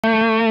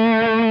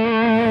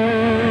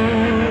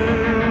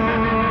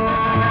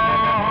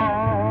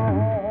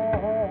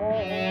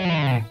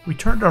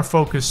turned our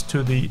focus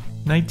to the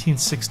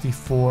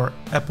 1964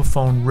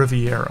 Epiphone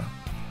Riviera,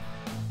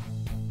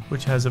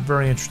 which has a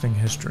very interesting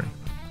history.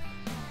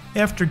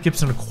 After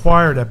Gibson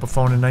acquired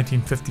Epiphone in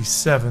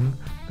 1957,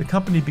 the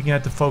company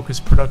began to focus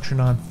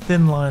production on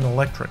thin-line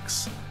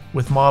electrics,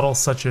 with models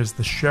such as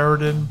the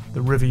Sheridan,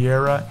 the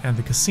Riviera, and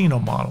the Casino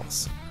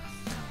models.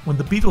 When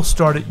the Beatles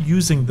started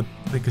using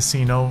the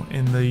Casino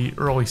in the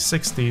early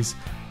 60s,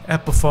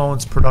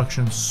 Epiphone's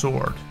production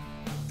soared.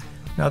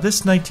 Now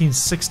this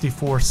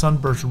 1964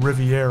 Sunburst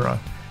Riviera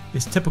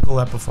is typical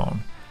Epiphone.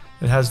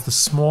 It has the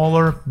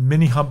smaller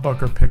mini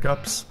humbucker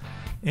pickups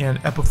and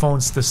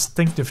Epiphone's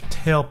distinctive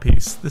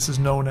tailpiece. This is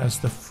known as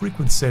the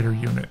frequencator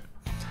unit.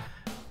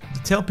 The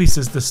tailpiece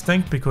is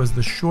distinct because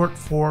the short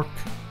fork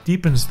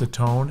deepens the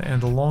tone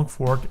and the long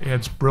fork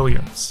adds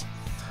brilliance.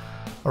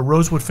 A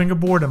rosewood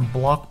fingerboard and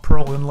block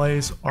pearl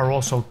inlays are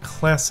also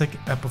classic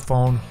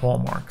Epiphone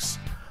hallmarks.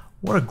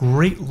 What a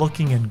great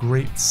looking and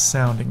great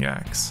sounding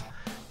axe.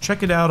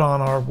 Check it out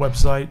on our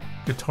website,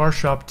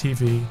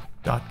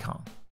 guitarshoptv.com.